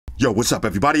Yo, what's up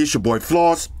everybody? It's your boy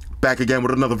Floss, back again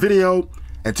with another video,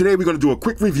 and today we're going to do a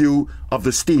quick review of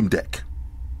the Steam Deck.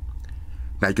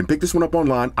 Now you can pick this one up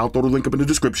online, I'll throw the link up in the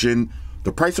description.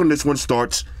 The price on this one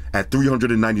starts at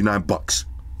 $399.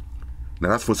 Now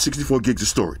that's for 64 gigs of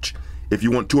storage. If you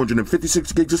want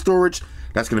 256 gigs of storage,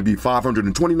 that's going to be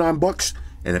 $529,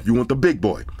 and if you want the big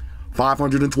boy,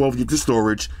 512 gigs of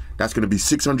storage, that's going to be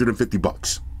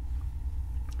 $650.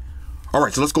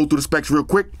 Alright, so let's go through the specs real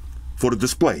quick. For the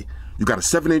display, you got a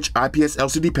 7-inch IPS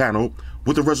LCD panel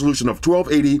with a resolution of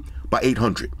 1280 by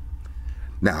 800.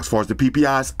 Now, as far as the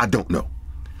PPIs, I don't know.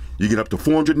 You get up to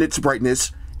 400 nits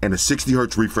brightness and a 60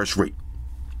 Hz refresh rate.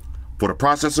 For the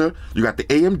processor, you got the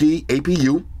AMD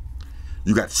APU.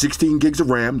 You got 16 gigs of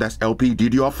RAM, that's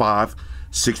LPDDR5,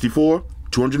 64,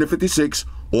 256,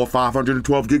 or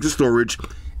 512 gigs of storage,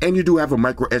 and you do have a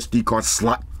micro SD card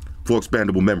slot for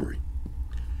expandable memory.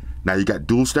 Now, you got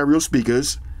dual stereo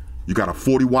speakers. You got a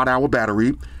 40 watt-hour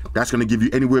battery. That's going to give you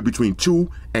anywhere between 2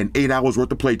 and 8 hours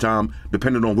worth of playtime,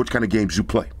 depending on which kind of games you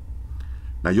play.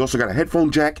 Now, you also got a headphone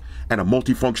jack and a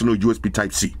multifunctional USB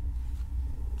Type-C.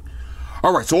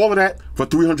 All right, so all of that for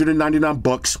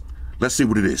 $399. Let's see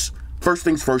what it is. First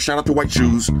things first, shout out to White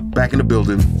Shoes, back in the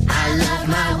building. I love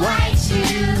my white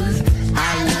shoes.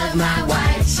 I love my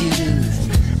white shoes.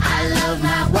 I love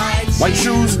my white shoes. White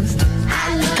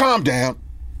Shoes, calm down.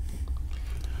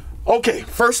 Okay,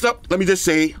 first up, let me just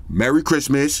say Merry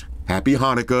Christmas, Happy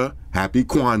Hanukkah, Happy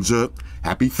Kwanzaa,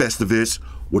 Happy Festivus,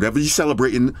 whatever you're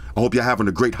celebrating. I hope you're having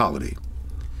a great holiday.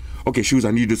 Okay, Shoes, I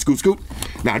need you to scoot.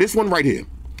 Now, this one right here,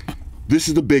 this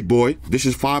is the big boy. This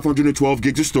is 512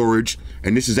 gigs of storage,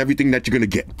 and this is everything that you're going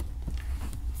to get.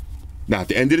 Now, at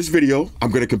the end of this video, I'm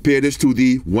going to compare this to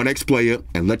the 1X player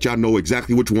and let y'all know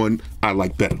exactly which one I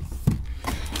like better.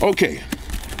 Okay,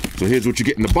 so here's what you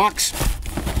get in the box.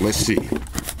 Let's see.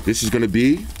 This is going to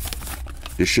be,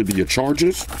 this should be your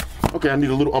chargers. Okay, I need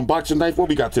a little unboxing knife. What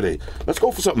we got today? Let's go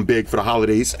for something big for the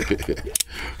holidays.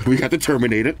 We got the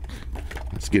Terminator.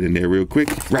 Let's get in there real quick.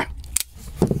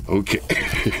 Okay.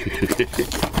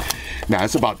 Now,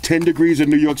 it's about 10 degrees in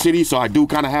New York City, so I do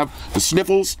kind of have the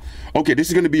sniffles. Okay, this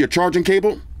is going to be a charging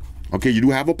cable. Okay, you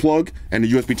do have a plug and a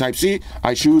USB Type-C.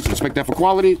 Shoes, respect that for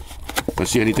quality.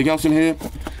 Let's see anything else in here.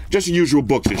 Just the usual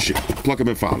books and shit. Plug them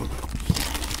and follow.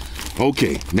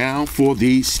 Okay, now for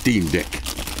the Steam Deck.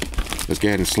 Let's go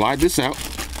ahead and slide this out.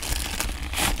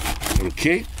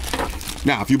 Okay.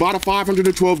 Now, if you bought a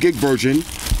 512 gig version,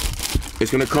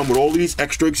 it's going to come with all these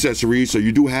extra accessories. So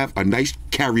you do have a nice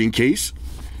carrying case,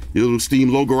 your little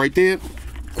Steam logo right there,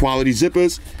 quality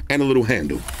zippers, and a little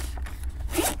handle.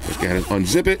 Let's go ahead and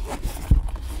unzip it.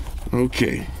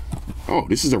 Okay. Oh,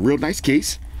 this is a real nice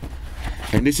case.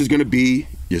 And this is going to be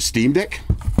your Steam Deck.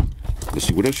 Let's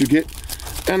see what else you get.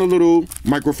 And a little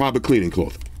microfiber cleaning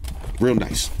cloth. Real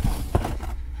nice.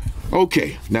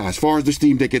 Okay, now as far as the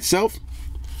Steam Deck itself,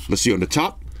 let's see on the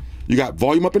top, you got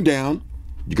volume up and down.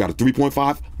 You got a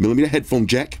 3.5mm headphone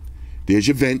jack. There's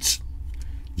your vents.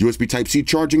 USB Type-C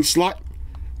charging slot.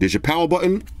 There's your power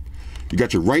button. You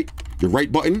got your right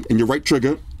button and your right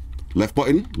trigger. Left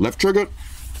button, left trigger.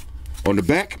 On the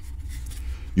back,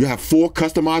 you have 4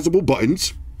 customizable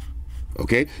buttons.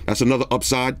 Okay, that's another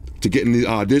upside to getting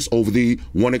this over the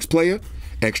 1X player.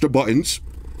 Extra buttons,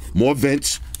 more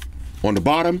vents. On the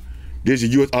bottom, there's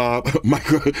your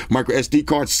micro SD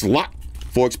card slot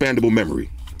for expandable memory.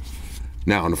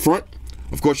 Now on the front,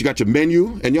 of course, you got your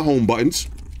menu and your home buttons.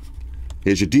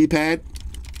 Here's your D-pad,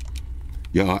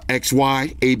 your X,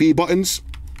 Y, A, B buttons.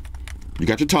 You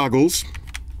got your toggles,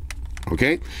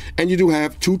 okay? And you do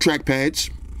have 2 trackpads.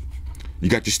 You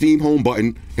got your Steam home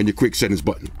button and your quick settings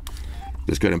button.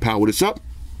 Let's go ahead and power this up.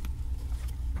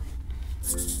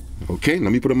 Okay,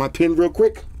 let me put in my pin real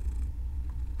quick.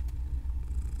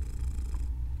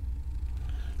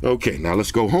 Okay, now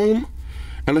let's go home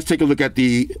and let's take a look at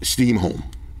the Steam Home.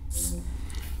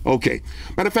 Okay,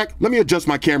 matter of fact, let me adjust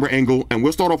my camera angle and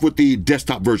we'll start off with the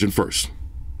desktop version first.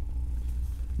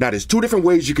 Now, there's 2 different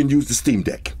ways you can use the Steam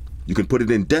Deck. You can put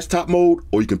it in desktop mode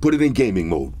or you can put it in gaming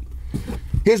mode.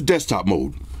 Here's desktop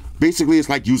mode. Basically, it's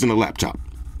like using a laptop.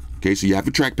 Okay, so you have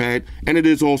a trackpad, and it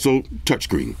is also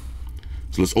touchscreen.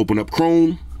 So let's open up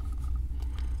Chrome.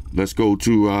 Let's go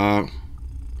to,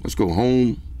 let's go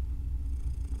home.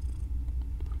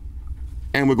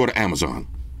 And we'll go to Amazon.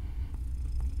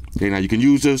 Okay, now you can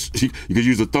use this, you can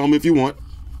use the thumb if you want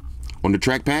on the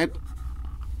trackpad,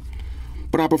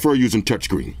 but I prefer using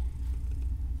touchscreen.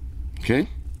 Okay.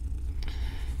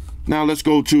 Now let's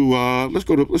go to,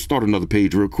 let's start another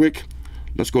page real quick.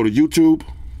 Let's go to YouTube.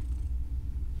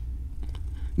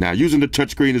 Now, using the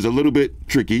touchscreen is a little bit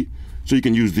tricky, so you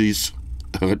can use these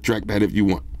trackpad if you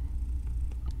want.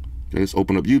 Let's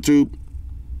open up YouTube.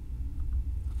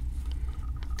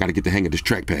 Got to get the hang of this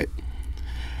trackpad.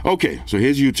 Okay, so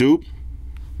here's YouTube.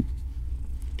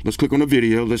 Let's click on the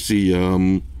video. Let's see.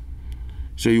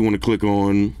 Say you want to click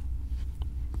on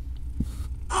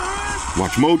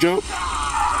Watch Mojo.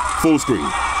 Full screen.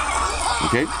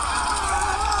 Okay?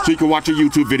 So you can watch your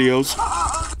YouTube videos.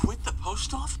 With the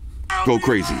post off? Go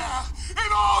crazy. In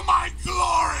all my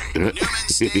glory! Newman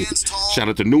stands tall. Shout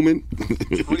out to Newman.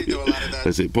 We do a lot of that.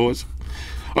 Let's hit pause.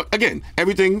 Again,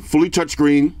 everything fully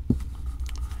touchscreen,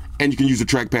 and you can use the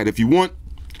trackpad if you want.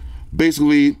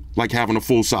 Basically, like having a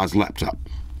full-size laptop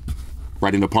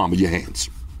right in the palm of your hands.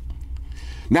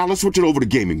 Now let's switch it over to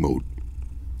gaming mode.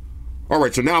 All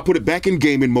right, so now I put it back in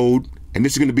gaming mode, and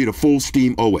this is going to be the full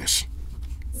Steam OS.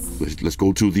 Let's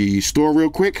go to the store real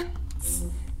quick.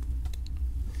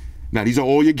 Now these are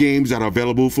all your games that are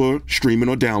available for streaming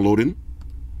or downloading.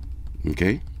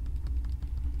 Okay.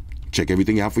 Check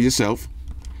everything out for yourself.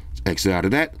 Let's exit out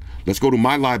of that. Let's go to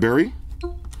my library.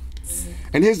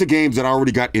 And here's the games that I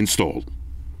already got installed.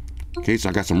 Okay, so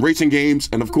I got some racing games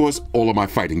and of course all of my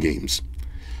fighting games.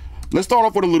 Let's start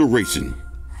off with a little racing.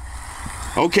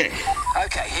 Okay.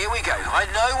 Okay, here we go. I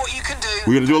know what you can do.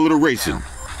 We're gonna do a little racing.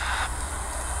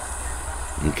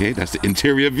 Okay, that's the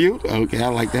interior view. Okay, I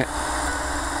like that.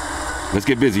 Let's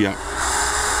get busy up.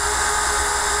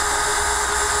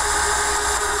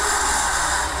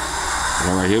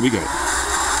 All right, here we go.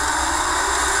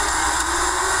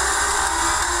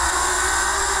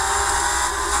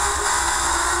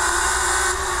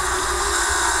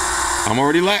 I'm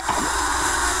already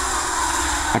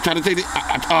I try to take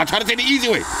the easy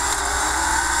way. Okay,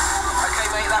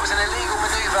 mate, that was an illegal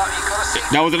maneuver. You gotta see.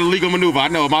 That was an illegal maneuver. I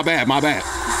know. My bad. My bad.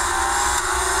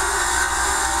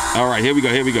 All right, here we go.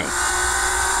 Here we go.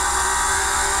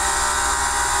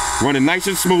 Running nice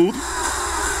and smooth.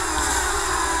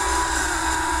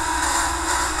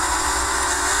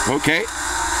 Okay.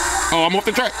 Oh, I'm off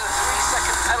the track.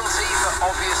 3-second penalty for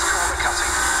obvious corner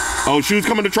cutting. Oh, shoes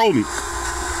coming to troll me.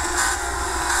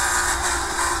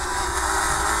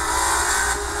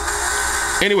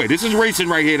 Anyway, this is racing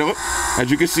right here, though.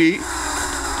 As you can see.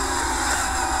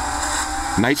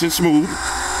 Nice and smooth.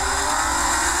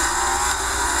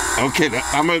 Okay,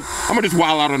 I'm gonna just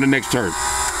wild out on the next turn.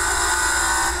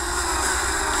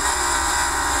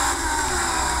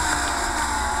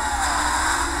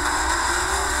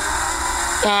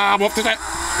 I'm off to that.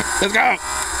 Let's go.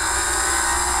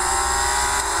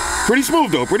 Pretty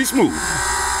smooth, though. Pretty smooth.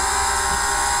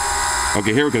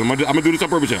 Okay, here we go. I'm gonna do this on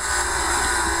purpose, yeah.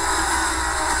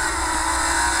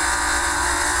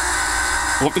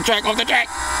 Off the track, off the track.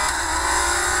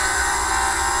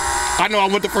 I know I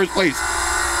went to first place.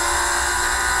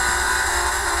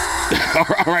 All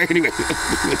right, anyway.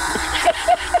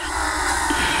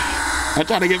 I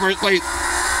tried to get first place. If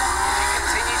you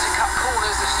continue to cut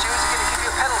corners, the stewards are going to give you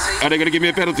a penalty. Are they going to give me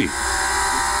a penalty?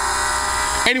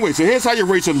 Anyway, so here's how your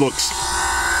racing looks.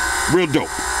 Real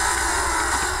dope.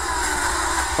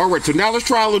 All right, so now let's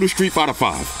try a little Street Fighter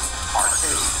 5.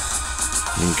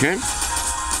 Okay.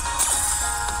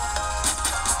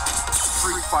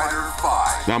 Fighter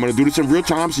 5. Now I'm going to do this in real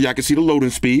time so y'all can see the loading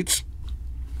speeds.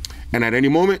 And at any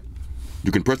moment,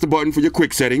 you can press the button for your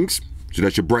quick settings. So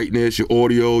that's your brightness, your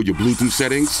audio, your Bluetooth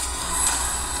settings.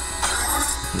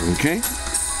 Okay.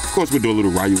 Of course, we'll do a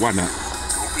little Ryu. Why not?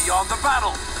 Go beyond the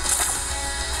battle.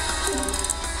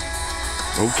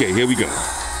 Okay, here we go.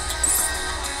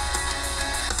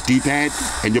 D-pad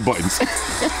and your buttons.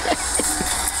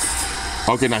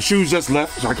 Okay, now shoes just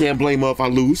left, so I can't blame her if I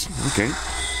lose. Okay.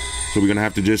 So we're going to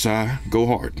have to just go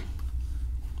hard.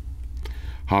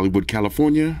 Hollywood,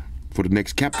 California for the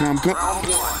next Capcom Cup.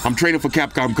 I'm training for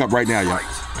Capcom Cup right now, y'all. All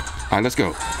right, let's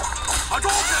go.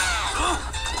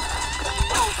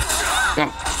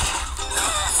 Oh.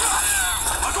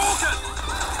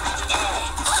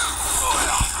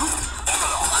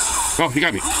 Oh, he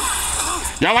got me.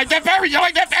 Y'all like that parry? Y'all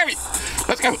like that parry?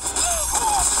 Let's go.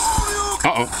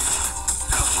 Uh-oh.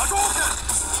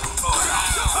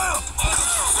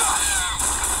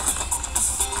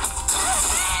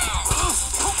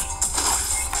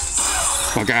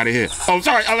 Fuck out of here. Oh,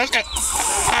 sorry. Oh, let's go.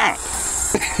 Ah.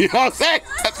 You know what I'm saying?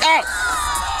 Let's go.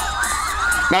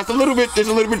 Now it's a little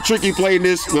bit tricky playing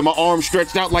this with my arms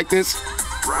stretched out like this.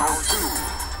 Round 2.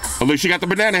 Oh, look, she got the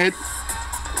banana head.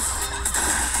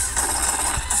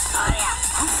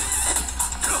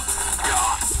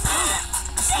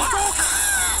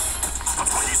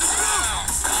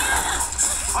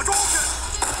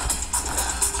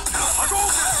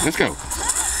 Let's go.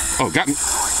 Oh, got me.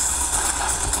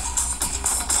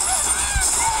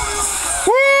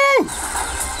 Woo!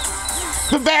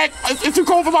 The bag. It's too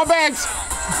cold for my bags.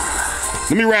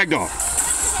 Let me ragdoll.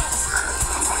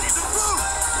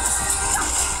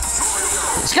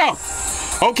 Let's go.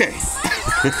 Okay.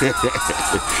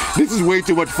 This is way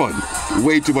too much fun.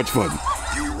 Way too much fun.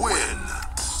 You win.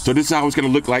 So this is how it's gonna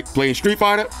look like playing Street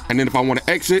Fighter. And then if I want to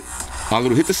exit, I'll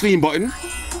hit the Steam button.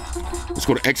 Let's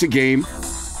go to exit game.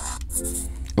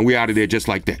 And we're out of there just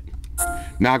like that.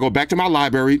 Now I go back to my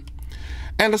library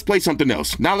and let's play something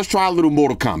else. Now let's try a little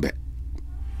Mortal Kombat.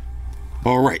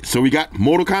 All right, so we got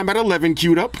Mortal Kombat 11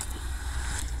 queued up.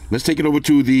 Let's take it over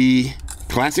to the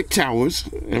classic towers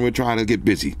and we're trying to get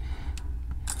busy.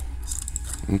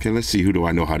 Okay, let's see, who do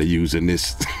I know how to use in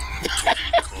this?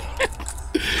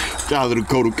 Try a little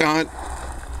Kodokan.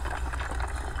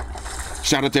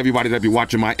 Shout out to everybody that be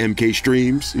watching my MK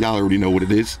streams. Y'all already know what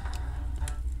it is.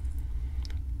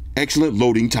 Excellent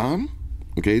loading time.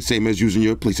 Okay, same as using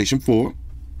your PlayStation 4.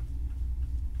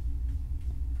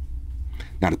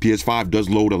 Now the PS5 does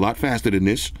load a lot faster than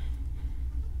this.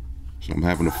 So I'm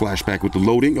having a flashback with the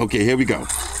loading. Okay, here we go.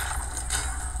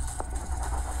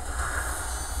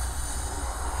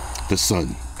 The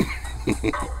sun.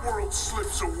 Our world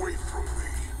slips away from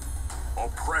me.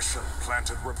 Oppression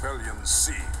planted rebellion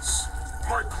seeds.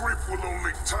 My grip will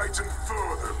only tighten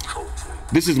further, Kotal.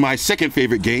 This is my second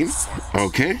favorite game.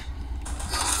 Okay.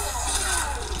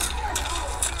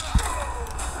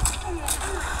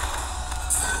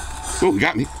 Oh, he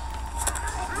got me.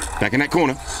 Back in that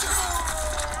corner.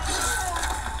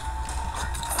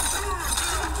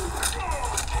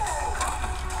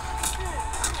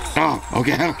 Oh,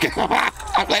 okay.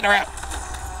 I'm playing around.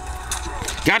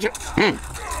 Gotcha.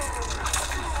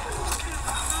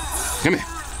 Come here.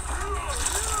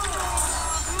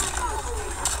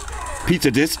 Pizza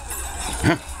disc.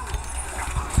 Huh.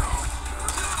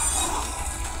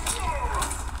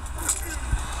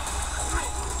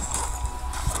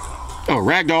 Oh,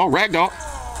 ragdoll.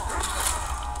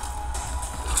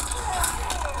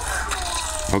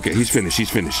 Okay, he's finished.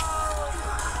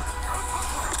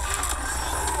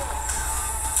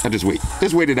 I just wait.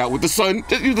 Just wait it out with the sun.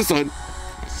 Just use the sun.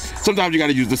 Sometimes you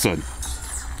gotta use the sun.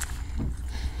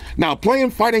 Now,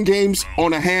 playing fighting games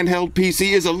on a handheld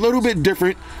PC is a little bit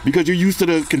different because you're used to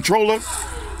the controller.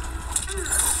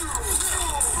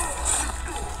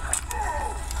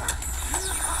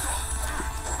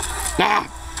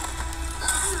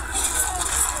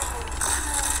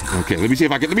 Okay, let me see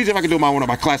if I can do one of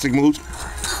my classic moves.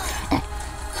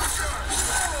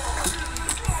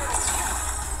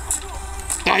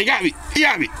 Oh, he got me.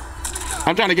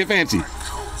 I'm trying to get fancy.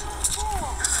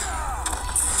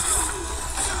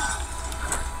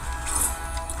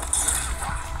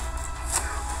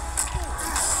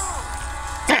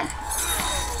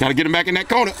 Gotta get him back in that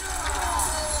corner.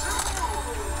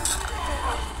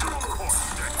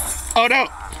 Oh no!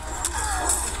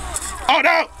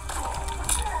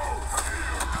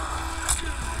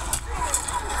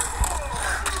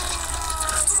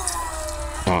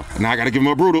 Oh, now I gotta give him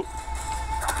a brutal.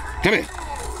 Come here.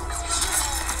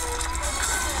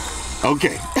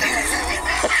 Okay.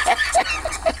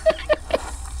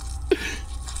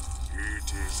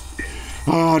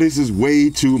 Oh, this is way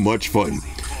too much fun.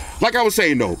 Like I was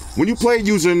saying though, when you play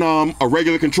using a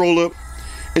regular controller,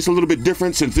 it's a little bit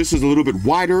different since this is a little bit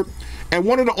wider. And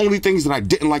one of the only things that I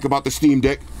didn't like about the Steam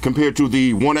Deck compared to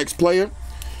the 1X player,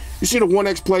 you see the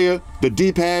 1X player, the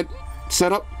D-pad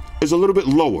setup is a little bit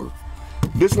lower.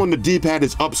 This one, the D-pad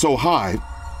is up so high,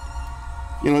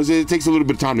 you know, it takes a little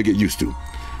bit of time to get used to.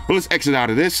 But let's exit out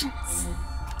of this.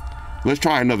 Let's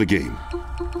try another game.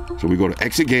 So we go to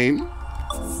exit game,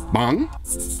 bang,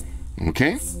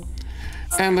 okay.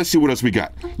 And let's see what else we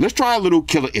got. Let's try a little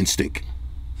Killer Instinct.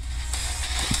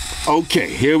 Okay,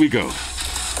 here we go.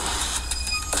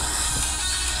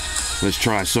 Let's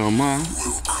try some, my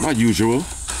usual.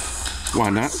 Why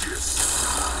not?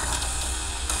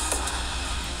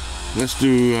 Let's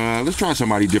try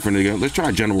somebody different again. Let's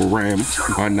try General Ram.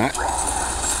 Why not?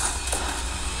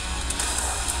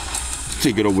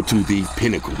 Take it over to the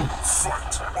pinnacle.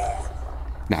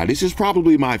 Now, this is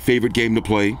probably my favorite game to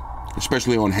play,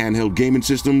 especially on handheld gaming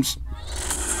systems.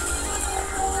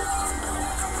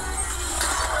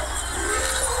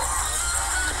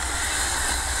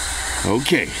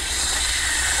 Okay.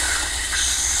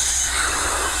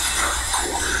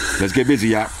 Let's get busy,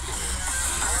 y'all.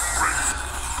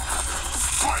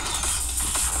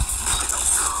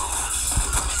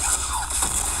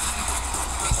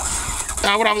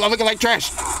 What I'm looking like trash.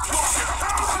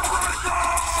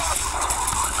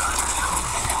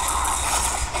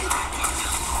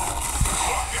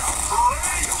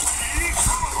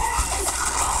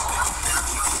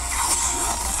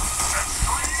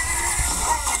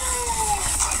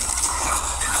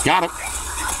 Got him.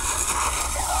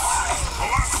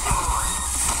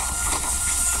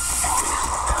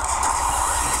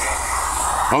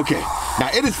 Okay. Now,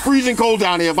 it is freezing cold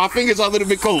down here. My fingers are a little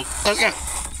bit cold. Okay.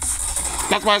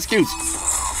 That's my excuse.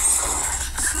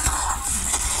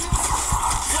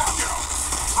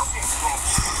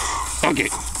 Okay.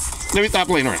 Let me stop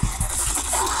playing around.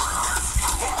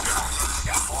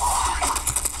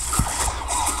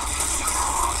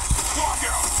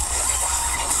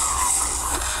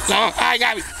 Oh, I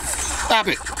got me. Stop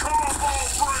it.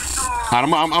 All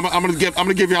right, I'm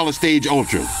gonna give y'all a stage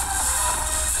ultra.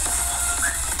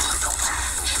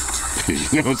 You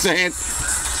know what I'm saying?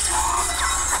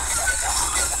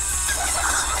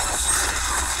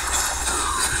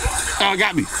 Oh, it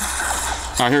got me.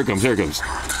 All right, here it comes. Here it comes.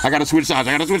 I gotta switch sides.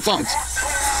 I gotta switch sides.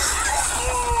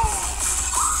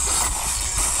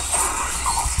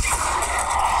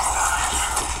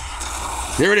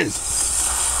 There it is.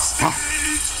 Ah.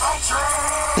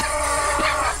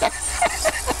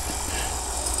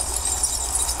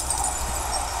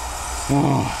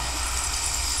 Oh.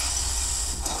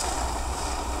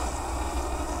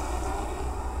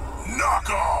 Knock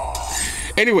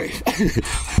off. Anyway,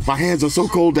 my hands are so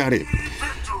cold down here.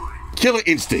 Killer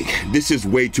Instinct. This is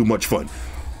way too much fun.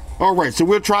 All right, so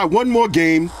we'll try one more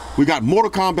game. We got Mortal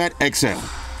Kombat XL.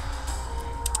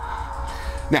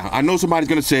 Now, I know somebody's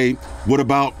gonna say, what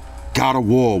about God of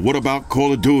War? What about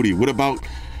Call of Duty? What about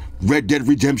Red Dead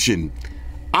Redemption?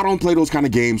 I don't play those kind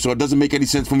of games, so it doesn't make any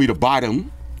sense for me to buy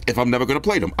them if I'm never gonna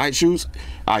play them. All right, Shoes?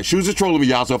 All right, Shoes is trolling me,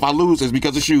 y'all, so if I lose, it's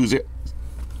because of Shoes.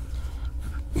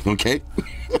 Okay?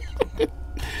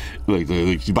 Look,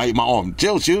 she bite my arm.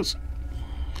 Chill, Shoes.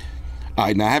 All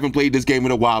right, now I haven't played this game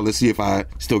in a while. Let's see if I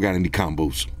still got any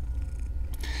combos.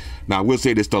 Now, I will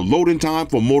say this. The loading time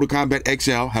for Mortal Kombat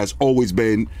XL has always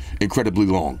been incredibly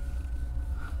long.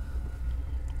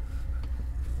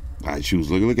 All right,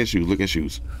 Shoes. Look at Shoes. Look at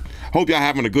Shoes. Hope y'all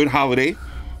having a good holiday.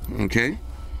 Okay.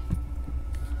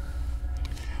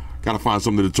 Gotta find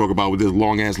something to talk about with this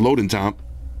long-ass loading time.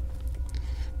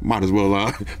 Might as well,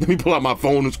 let me pull out my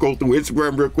phone and scroll through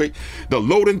Instagram real quick. The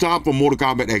loading time for Mortal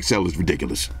Kombat XL is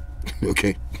ridiculous.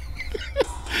 Okay.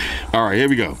 All right, here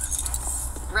we go.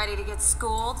 Ready to get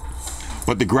schooled?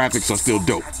 But the graphics are still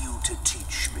dope. You to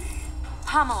teach me.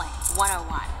 Pummeling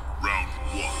 101. Round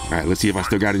one. All right, let's see if I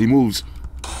still got any moves.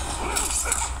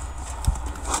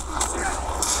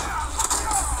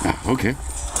 Ah, okay.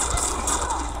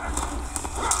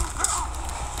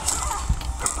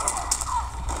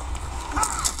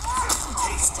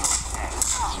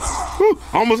 Whew,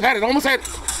 almost had it, almost had it.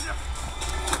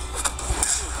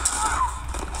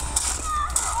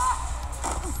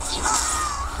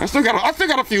 I still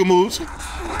got a few moves. You know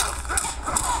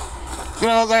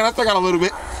what I'm saying? I still got a little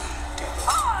bit.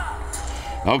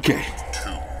 Okay.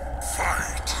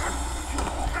 Fight.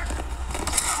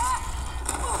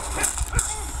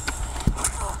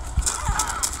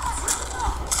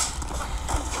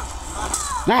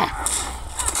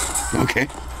 Ah. Okay.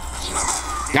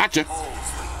 Gotcha.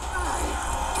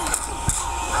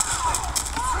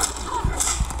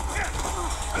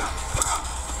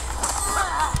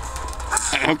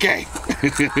 Okay.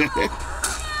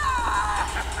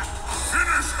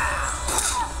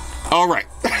 All right.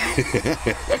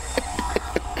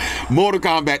 Mortal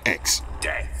Kombat X.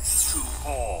 Death to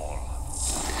all.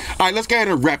 All right, let's go ahead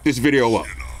and wrap this video up.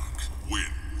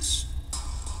 Wins.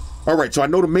 All right, so I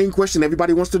know the main question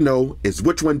everybody wants to know is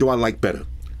which one do I like better,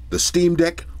 the Steam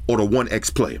Deck or the One X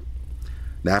player?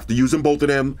 Now, after using both of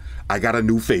them, I got a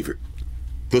new favorite,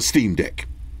 the Steam Deck.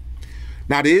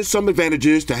 Now, there is some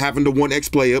advantages to having the One X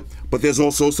player, but there's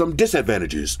also some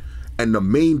disadvantages. And the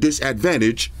main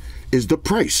disadvantage is the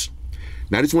price.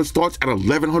 Now, this one starts at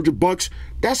 $1,100.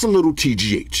 That's a little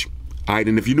TGH. All right,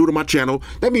 and if you're new to my channel,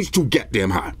 that means too goddamn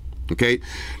high. Okay?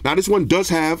 Now, this one does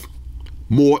have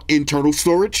more internal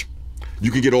storage.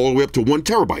 You can get all the way up to 1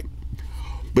 terabyte.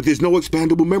 But there's no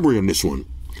expandable memory on this one.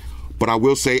 But I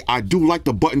will say I do like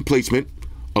the button placement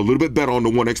a little bit better on the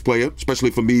One X player, especially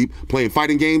for me playing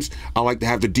fighting games. I like to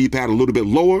have the D-pad a little bit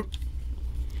lower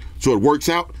so it works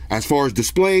out. As far as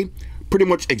display, pretty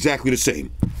much exactly the same.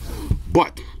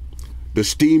 But the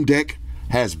Steam Deck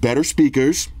has better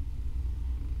speakers.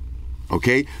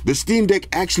 Okay, the Steam Deck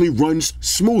actually runs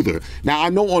smoother. Now, I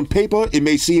know on paper it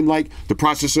may seem like the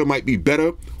processor might be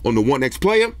better on the One X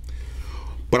player,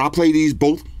 but I play these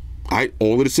both,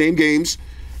 all of the same games,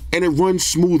 and it runs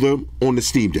smoother on the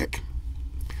Steam Deck.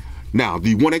 Now,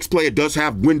 the One X player does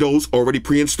have Windows already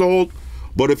pre-installed,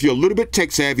 but if you're a little bit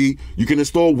tech savvy, you can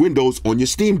install Windows on your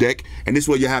Steam Deck, and this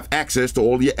way you have access to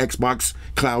all your Xbox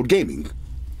cloud gaming.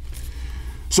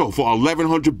 So for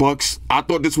 $1,100, I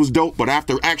thought this was dope, but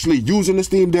after actually using the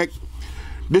Steam Deck,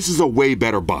 this is a way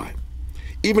better buy.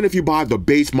 Even if you buy the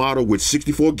base model with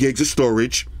 64 gigs of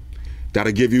storage,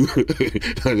 That'll give you.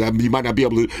 You might not be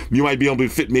able to. You might be able to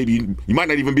fit. Maybe you might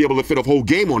not even be able to fit a whole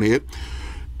game on here.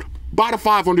 Buy the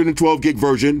 512 gig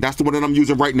version. That's the one that I'm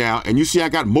using right now. And you see I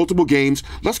got multiple games.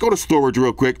 Let's go to storage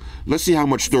real quick. Let's see how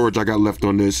much storage I got left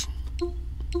on this.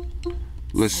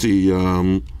 Let's see.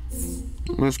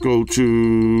 Let's go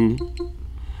to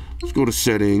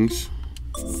settings.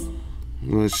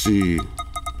 Let's see.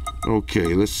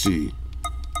 Okay, let's see.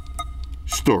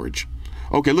 Storage.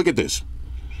 Okay, look at this.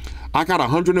 I got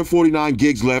 149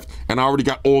 gigs left, and I already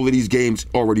got all of these games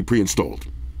already pre-installed.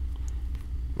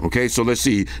 Okay, so let's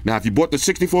see. Now, if you bought the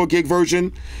 64 gig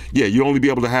version, yeah, you'll only be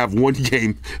able to have one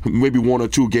game, maybe one or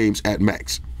two games at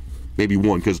max. Maybe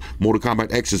one, because Mortal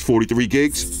Kombat X is 43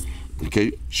 gigs.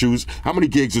 Okay, shoes. How many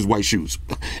gigs is white shoes?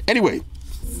 Anyway,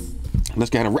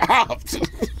 let's get it wrapped.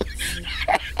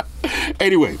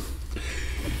 Anyway,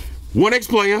 1X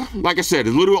player, like I said,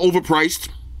 is a little overpriced.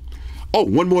 Oh,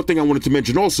 one more thing I wanted to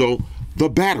mention also, the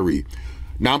battery.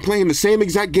 Now, I'm playing the same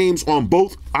exact games on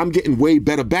both. I'm getting way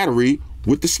better battery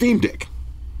with the Steam Deck.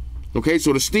 Okay,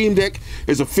 so the Steam Deck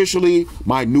is officially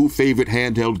my new favorite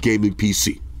handheld gaming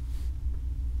PC.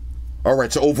 All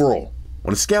right, so overall,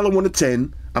 on a scale of 1 to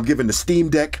 10, I'm giving the Steam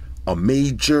Deck a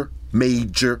major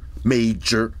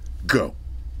go.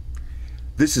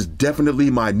 This is definitely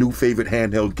my new favorite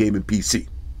handheld gaming PC.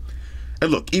 And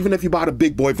look, even if you buy the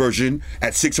big boy version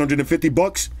at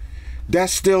 $650,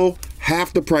 that's still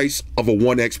half the price of a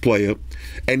 1X player,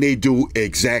 and they do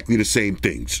exactly the same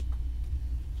things.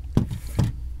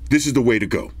 This is the way to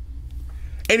go.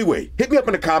 Anyway, hit me up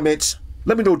in the comments.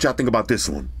 Let me know what y'all think about this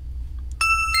one.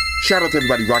 Shout out to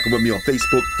everybody rocking with me on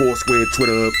Facebook, Foursquare,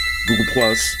 Twitter,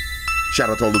 Google+. Shout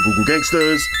out to all the Google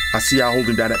gangsters. I see y'all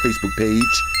holding down that Facebook page.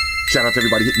 Shout out to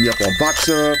everybody hitting me up on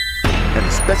Boxer. And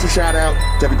a special shout out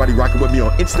to everybody rocking with me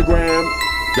on Instagram.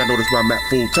 Y'all notice where I'm at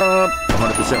full time,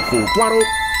 100% full throttle.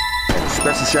 And a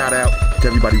special shout out to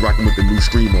everybody rocking with the new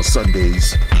stream on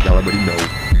Sundays. Y'all already know.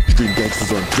 Stream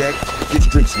gangsters on deck. Get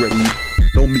your drinks ready.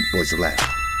 No meat boys allowed.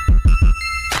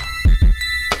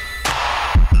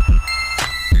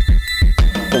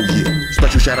 Oh yeah.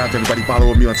 Special shout out to everybody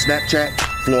following me on Snapchat.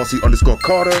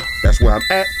 Flossy_Carter. That's where I'm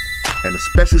at. And a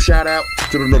special shout out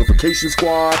to the notification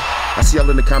squad. I see y'all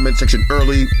in the comment section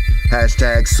early.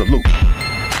 Hashtag salute.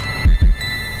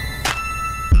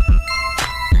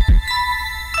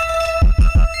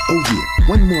 Oh yeah,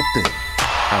 one more thing.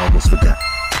 I almost forgot.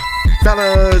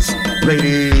 Fellas,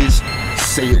 ladies,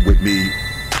 say it with me.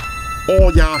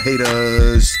 All y'all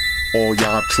haters, all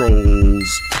y'all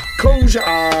trolls, close your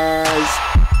eyes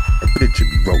and picture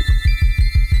me rolling.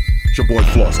 It's your boy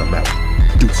Floss, I'm out.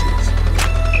 Deuces.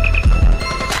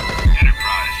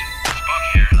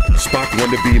 Spock won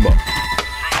the beam up.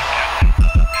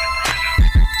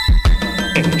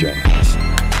 Energize.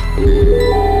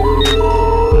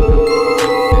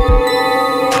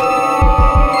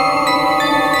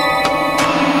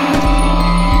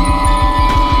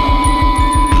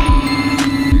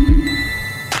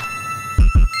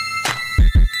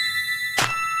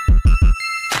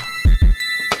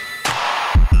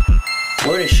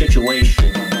 We're in a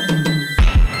situation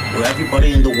where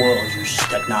everybody in the world uses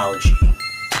technology.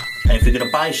 And if you're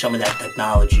gonna buy some of that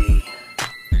technology,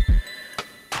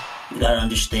 you gotta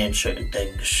understand certain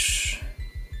things.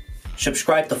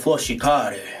 Subscribe to Flossy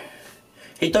Carter.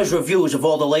 He does reviews of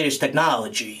all the latest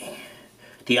technology.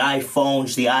 The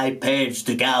iPhones, the iPads,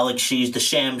 the Galaxies, the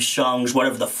Samsungs,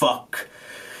 whatever the fuck.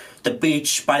 The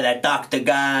Beats by that doctor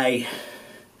guy.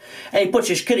 And he puts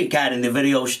his kitty cat in the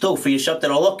videos too for you something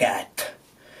to look at.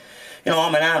 You know,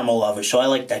 I'm an animal lover, so I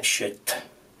like that shit.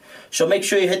 So make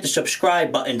sure you hit the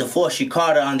subscribe button to Flossy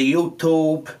Carter on the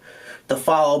YouTube, the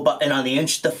follow button on the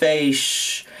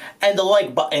Instaface, and the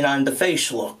like button on the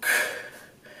Facelook.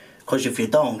 Because if you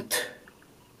don't,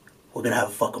 we're gonna have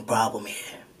a fucking problem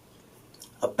here.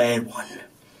 A bad one.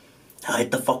 Now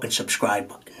hit the fucking subscribe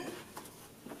button.